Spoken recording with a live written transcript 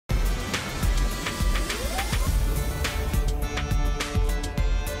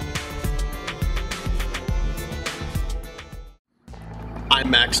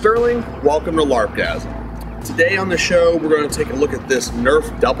Max Sterling. Welcome to LarpDazzle. Today on the show, we're going to take a look at this Nerf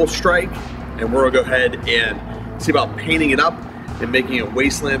Doublestrike, and we're going to go ahead and see about painting it up and making it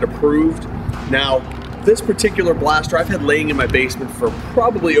Wasteland approved. Now, this particular blaster I've had laying in my basement for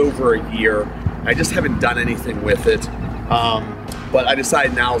probably over a year. I just haven't done anything with it, but I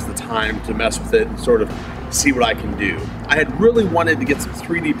decided now's the time to mess with it and sort of see what I can do. I had really wanted to get some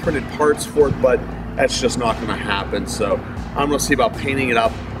 3D printed parts for it, but that's just not going to happen. So I'm going to see about painting it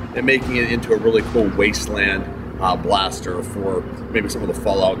up and making it into a really cool Wasteland blaster for maybe some of the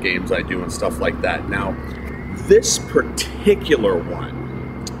Fallout games I do and stuff like that. Now, this particular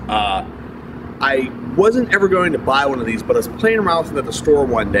one, I wasn't ever going to buy one of these, but I was playing around with them at the store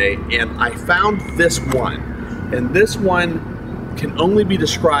one day, and I found this one. And this one can only be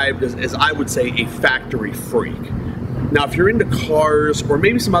described as I would say, a factory freak. Now, if you're into cars or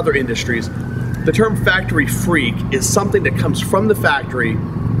maybe some other industries, the term factory freak is something that comes from the factory,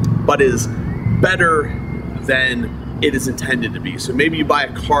 but is better than it is intended to be. So maybe you buy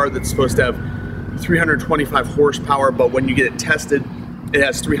a car that's supposed to have 325 horsepower, but when you get it tested, it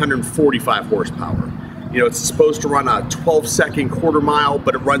has 345 horsepower. You know, it's supposed to run a 12-second quarter mile,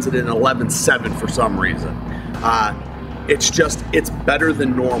 but it runs it in 11.7 for some reason. It's better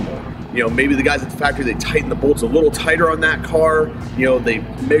than normal. You know, maybe the guys at the factory, they tighten the bolts a little tighter on that car. You know, they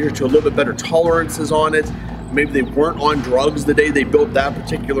measure to a little bit better tolerances on it. Maybe they weren't on drugs the day they built that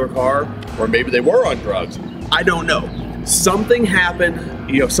particular car, or maybe they were on drugs. I don't know. Something happened,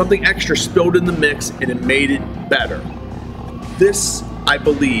 you know, something extra spilled in the mix and it made it better. This, I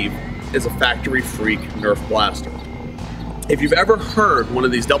believe, is a factory freak Nerf blaster. If you've ever heard one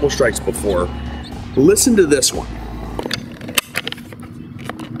of these double strikes before, listen to this one.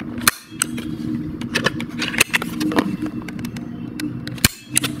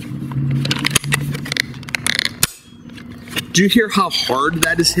 Do you hear how hard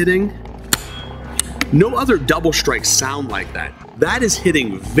that is hitting? No other double strikes sound like that. That is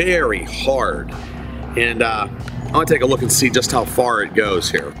hitting very hard. And I want to take a look and see just how far it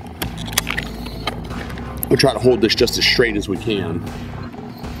goes here. We'll try to hold this just as straight as we can.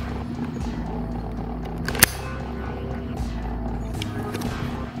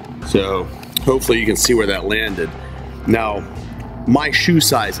 So hopefully you can see where that landed. Now, my shoe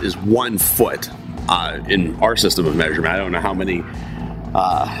size is 1 foot. In our system of measurement, I don't know how many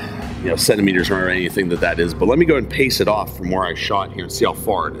centimeters or anything that is, but let me go and pace it off from where I shot here and see how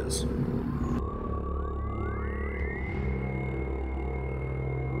far it is.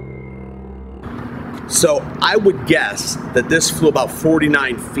 So I would guess that this flew about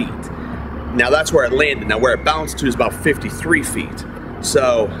 49 feet. Now that's where it landed. Now where it bounced to is about 53 feet.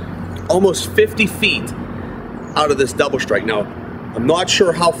 So almost 50 feet out of this double strike. Now, I'm not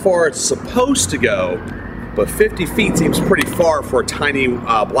sure how far it's supposed to go, but 50 feet seems pretty far for a tiny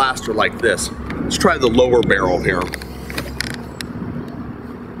blaster like this. Let's try the lower barrel here.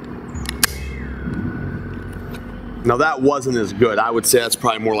 Now that wasn't as good. I would say that's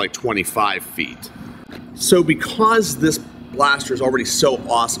probably more like 25 feet. So because this blaster is already so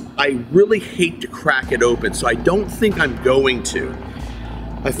awesome, I really hate to crack it open, so I don't think I'm going to.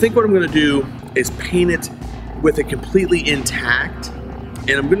 I think what I'm going to do is paint it with it completely intact,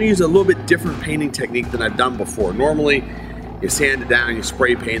 and I'm going to use a little bit different painting technique than I've done before. Normally, you sand it down, you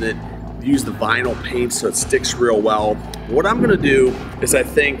spray paint it, use the vinyl paint so it sticks real well. What I'm going to do is, I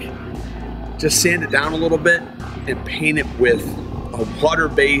think, just sand it down a little bit and paint it with a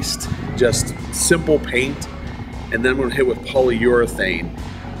water-based, just simple paint, and then I'm going to hit with polyurethane,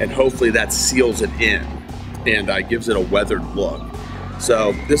 and hopefully that seals it in and gives it a weathered look.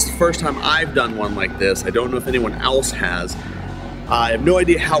 So this is the first time I've done one like this. I don't know if anyone else has. I have no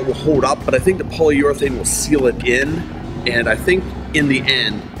idea how it will hold up, but I think the polyurethane will seal it in, and I think in the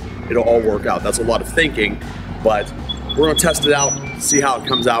end it'll all work out. That's a lot of thinking, but we're gonna test it out, see how it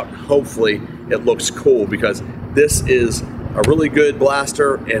comes out. Hopefully it looks cool, because this is a really good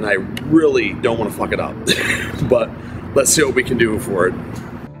blaster and I really don't want to fuck it up. But let's see what we can do for it.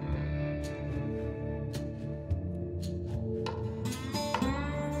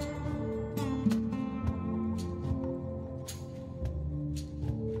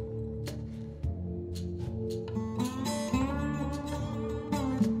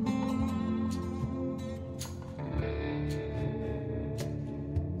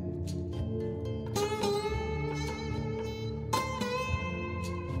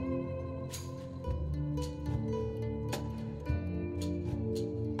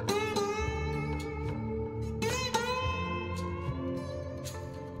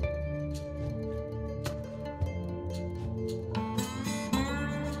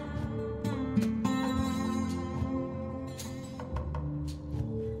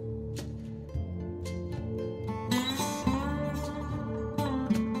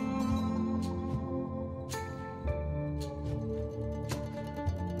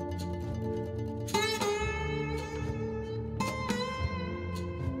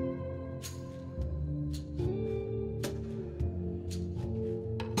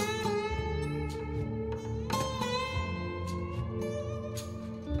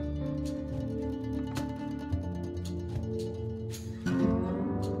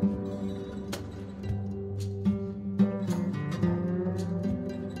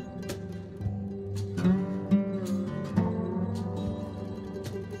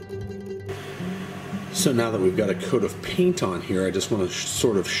 So now that we've got a coat of paint on here, I just want to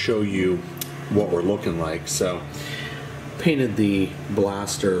sort of show you what we're looking like. So painted the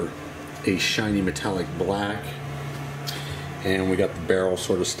blaster a shiny metallic black, and we got the barrel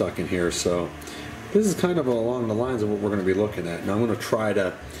sort of stuck in here. So this is kind of along the lines of what we're going to be looking at. Now I'm going to try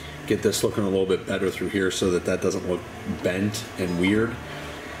to get this looking a little bit better through here so that that doesn't look bent and weird,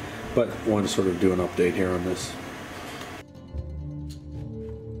 but I want to sort of do an update here on this.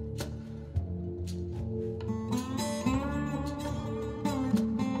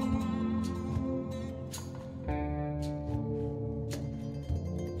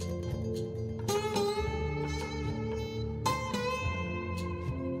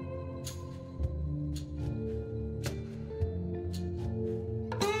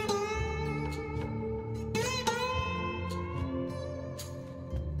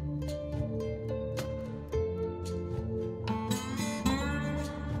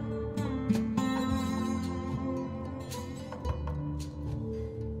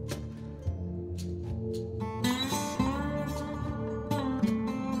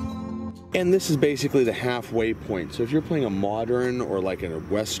 And this is basically the halfway point. So if you're playing a modern or like a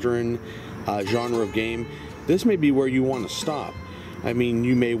Western genre of game, this may be where you want to stop. I mean,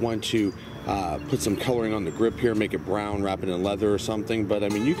 you may want to put some coloring on the grip here, make it brown, wrap it in leather or something, but I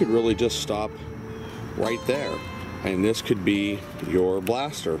mean, you could really just stop right there. And this could be your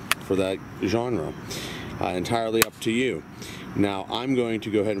blaster for that genre. Entirely up to you. Now, I'm going to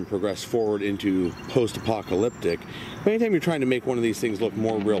go ahead and progress forward into post-apocalyptic. But anytime you're trying to make one of these things look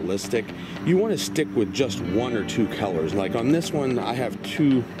more realistic, you want to stick with just one or two colors. Like on this one, I have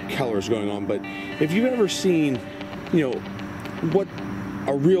two colors going on, but if you've ever seen, you know, what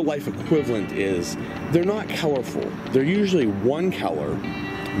a real life equivalent is, they're not colorful. They're usually one color,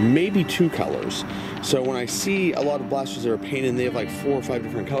 maybe two colors. So when I see a lot of blasters that are painted and they have like 4 or 5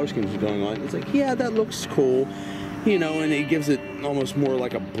 different color schemes going on, it's like, yeah, that looks cool, you know, and it gives it almost more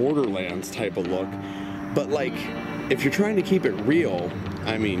like a Borderlands type of look. But like, if you're trying to keep it real,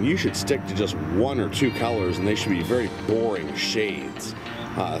 I mean, you should stick to just 1 or 2 colors, and they should be very boring shades.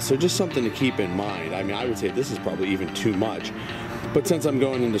 So just something to keep in mind. I mean, I would say this is probably even too much. But since I'm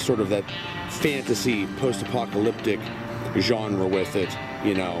going into sort of that fantasy post-apocalyptic genre with it,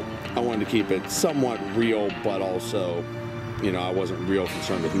 you know, I wanted to keep it somewhat real, but also, you know, I wasn't real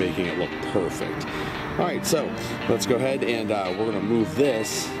concerned with making it look perfect. All right, so let's go ahead and we're going to move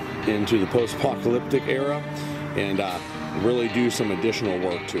this into the post-apocalyptic era and really do some additional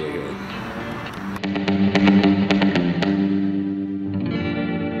work to it here.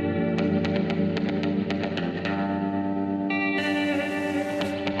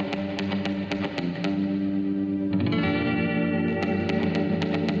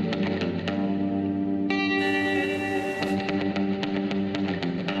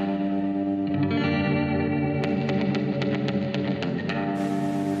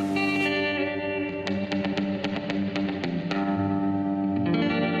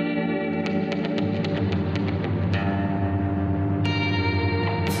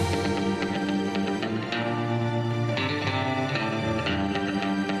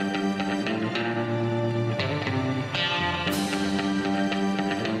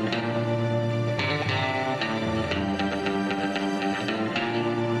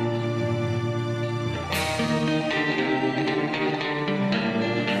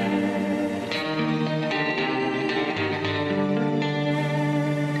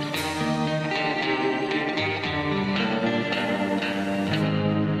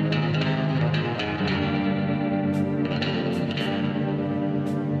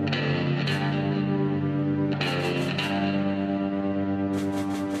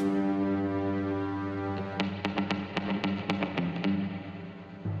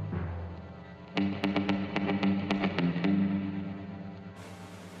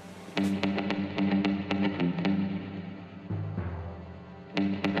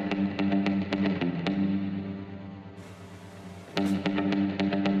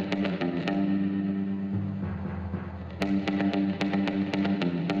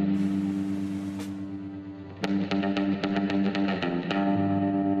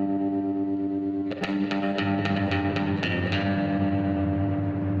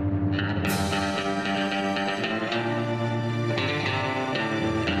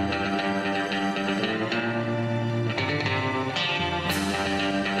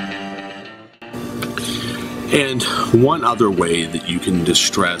 And one other way that you can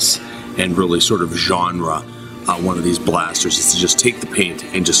distress and really sort of genre one of these blasters is to just take the paint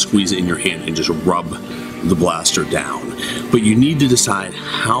and just squeeze it in your hand and just rub the blaster down. But you need to decide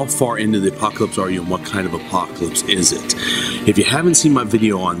how far into the apocalypse are you and what kind of apocalypse is it. If you haven't seen my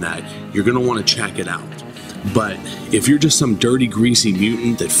video on that, you're going to want to check it out. But if you're just some dirty, greasy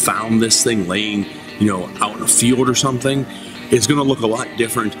mutant that found this thing laying, you know, out in a field or something, it's going to look a lot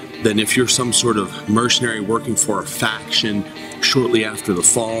different than if you're some sort of mercenary working for a faction shortly after the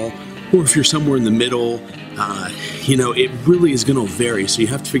fall, or if you're somewhere in the middle. You know, it really is going to vary, so you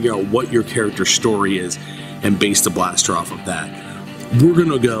have to figure out what your character's story is and base the blaster off of that. We're going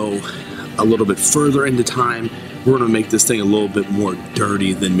to go a little bit further into time. We're going to make this thing a little bit more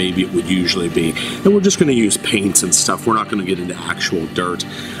dirty than maybe it would usually be. And we're just going to use paints and stuff. We're not going to get into actual dirt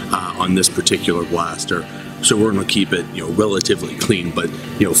on this particular blaster. So we're going to keep it, you know, relatively clean. But,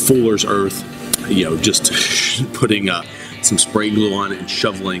 you know, Fuller's Earth, you know, just putting some spray glue on it and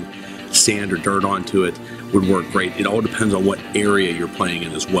shoveling sand or dirt onto it would work great. It all depends on what area you're playing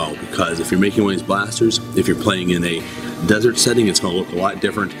in as well, because if you're making one of these blasters, if you're playing in a desert setting, it's going to look a lot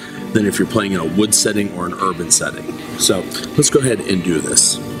different than if you're playing in a wood setting or an urban setting. So let's go ahead and do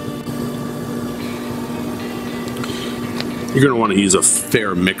this. You're going to want to use a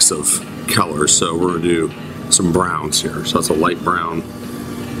fair mix of colors, so we're going to do some browns here. So that's a light brown.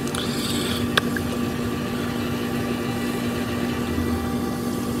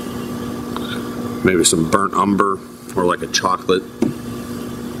 Maybe some burnt umber or like a chocolate.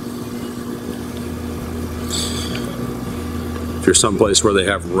 If you're someplace where they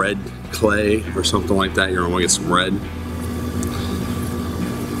have red clay or something like that, you're gonna want to get some red.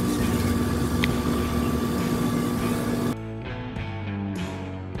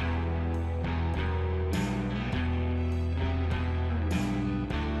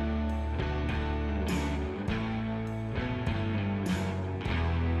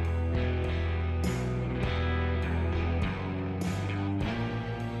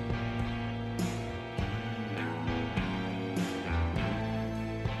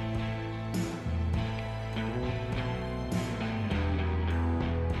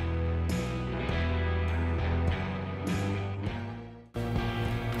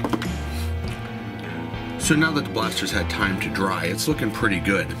 So now that the blaster's had time to dry, it's looking pretty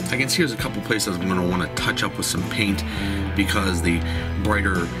good. I can see there's a couple places I'm going to want to touch up with some paint because the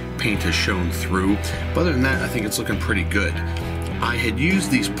brighter paint has shown through. But other than that, I think it's looking pretty good. I had used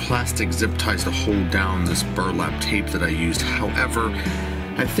these plastic zip ties to hold down this burlap tape that I used. However,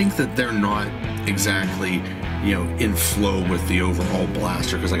 I think that they're not exactly, you know, in flow with the overall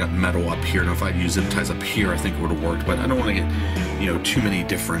blaster because I got metal up here. And if I'd used zip ties up here, I think it would have worked. But I don't want to get, you know, too many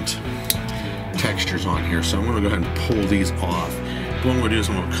different textures on here, so I'm going to go ahead and pull these off. What I'm going to do is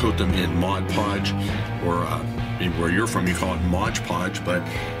I'm going to coat them in Mod Podge, or maybe where you're from you call it Mod Podge, but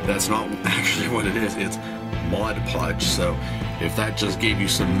that's not actually what it is. It's Mod Podge. So if that just gave you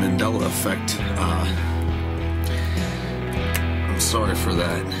some Mandela effect, I'm sorry for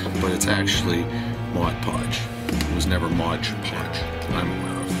that, but it's actually Mod Podge. It was never Mod Podge that I'm aware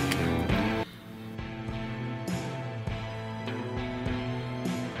of.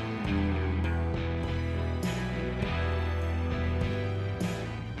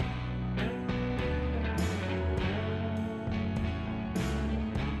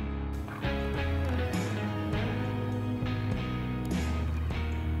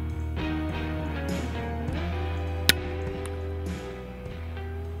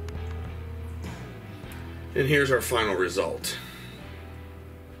 And here's our final result.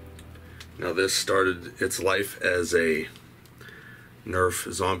 Now this started its life as a Nerf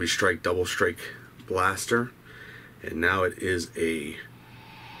Doublestrike blaster, and now it is a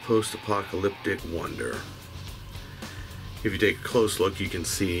Post-Apocalyptic wonder. If you take a close look, you can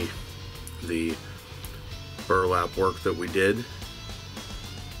see the burlap work that we did,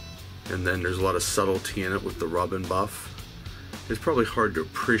 and then there's a lot of subtlety in it with the rub and buff. It's probably hard to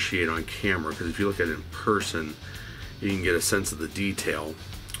appreciate on camera because if you look at it in person, you can get a sense of the detail,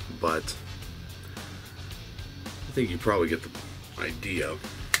 but I think you probably get the idea.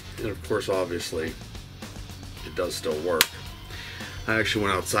 And of course, obviously, it does still work. I actually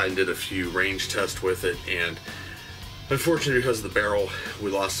went outside and did a few range tests with it, and unfortunately, because of the barrel,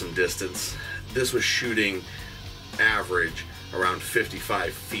 we lost some distance. This was shooting average around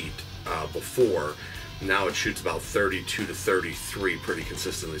 55 feet before. Now it shoots about 32 to 33 pretty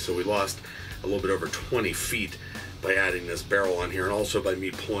consistently. So we lost a little bit over 20 feet by adding this barrel on here, and also by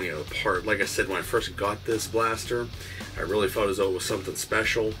me pulling it apart. Like I said, when I first got this blaster, I really thought as though it was something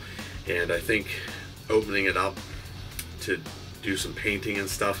special, and I think opening it up to do some painting and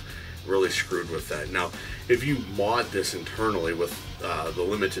stuff really screwed with that. Now, if you mod this internally with the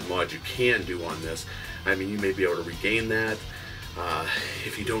limited mod you can do on this, I mean, you may be able to regain that.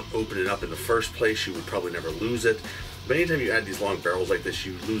 If you don't open it up in the first place, you would probably never lose it. But anytime you add these long barrels like this,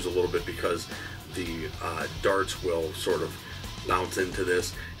 you lose a little bit because the darts will sort of bounce into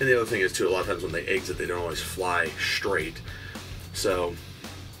this. And the other thing is too, a lot of times when they exit, they don't always fly straight. So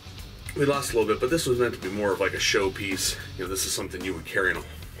we lost a little bit, but this was meant to be more of like a showpiece. You know, this is something you would carry in a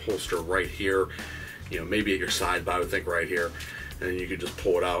holster right here, you know, maybe at your side, but I would think right here, and you could just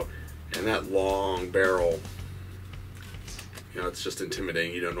pull it out. And that long barrel, you know, it's just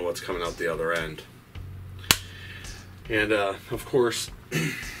intimidating. You don't know what's coming out the other end. And of course,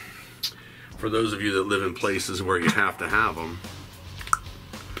 for those of you that live in places where you have to have them,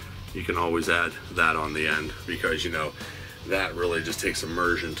 you can always add that on the end, because, you know, that really just takes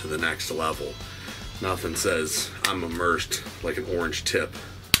immersion to the next level. Nothing says I'm immersed like an orange tip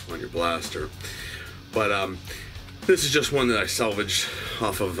on your blaster. But this is just one that I salvaged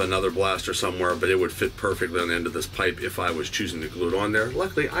off of another blaster somewhere, but it would fit perfectly on the end of this pipe if I was choosing to glue it on there.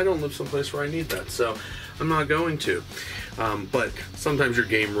 Luckily, I don't live someplace where I need that, so I'm not going to. But sometimes your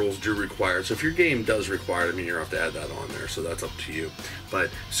game rules do require it. So if your game does require it, I mean, you have to add that on there, so that's up to you.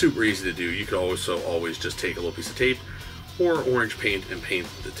 But super easy to do. You could also always just take a little piece of tape or orange paint and paint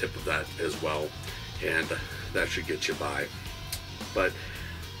the tip of that as well, and that should get you by. But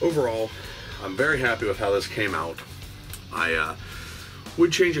overall, I'm very happy with how this came out. I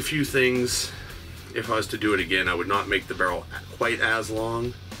would change a few things if I was to do it again. I would not make the barrel quite as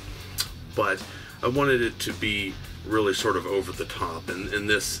long, but I wanted it to be really sort of over the top, and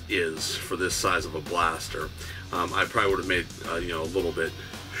this is, for this size of a blaster. I probably would have made you know, a little bit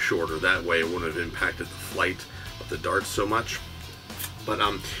shorter. That way it wouldn't have impacted the flight of the darts so much. But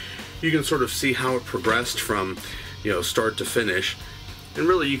you can sort of see how it progressed from, you know, start to finish. And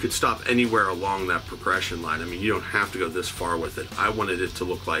really, you could stop anywhere along that progression line. I mean, you don't have to go this far with it. I wanted it to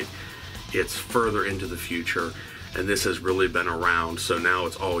look like it's further into the future, and this has really been around, so now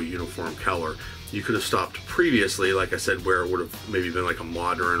it's all uniform color. You could have stopped previously, like I said, where it would have maybe been like a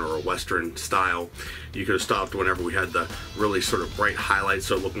modern or a Western style. You could have stopped whenever we had the really sort of bright highlights,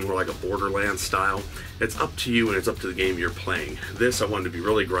 so looking more like a Borderlands style. It's up to you, and it's up to the game you're playing. This, I wanted to be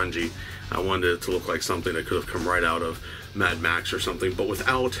really grungy. I wanted it to look like something that could have come right out of Mad Max or something, but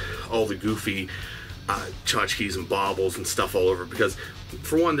without all the goofy tchotchkes and baubles and stuff all over, because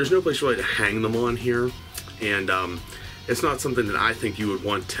for one, there's no place really to hang them on here, and it's not something that I think you would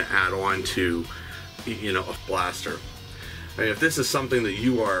want to add on to, you know, a blaster. I mean, if this is something that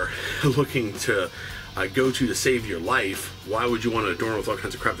you are looking to go to save your life, why would you want to adorn with all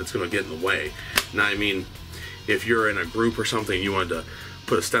kinds of crap that's going to get in the way? Now, I mean, if you're in a group or something and you wanted to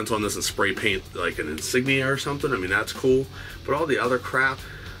put a stencil on this and spray paint like an insignia or something, I mean, that's cool. But all the other crap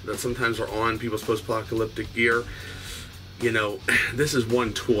that sometimes are on people's post-apocalyptic gear, you know, this is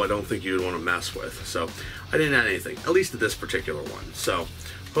one tool I don't think you would want to mess with. So I didn't add anything, at least to this particular one. So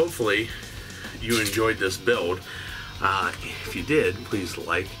hopefully you enjoyed this build. If you did, please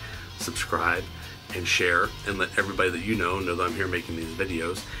like, subscribe, and share, and let everybody that you know that I'm here making these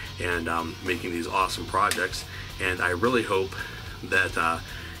videos and making these awesome projects. And I really hope that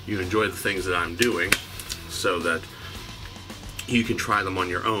you enjoy the things that I'm doing, so that you can try them on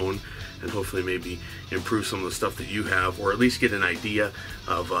your own and hopefully maybe improve some of the stuff that you have, or at least get an idea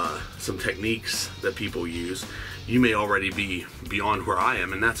of some techniques that people use. You may already be beyond where I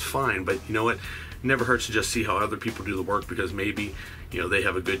am, and that's fine, but you know what? It never hurts to just see how other people do the work, because maybe, you know, they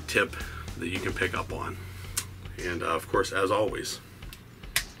have a good tip that you can pick up on. And of course, as always,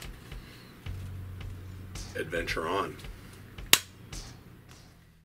 adventure on.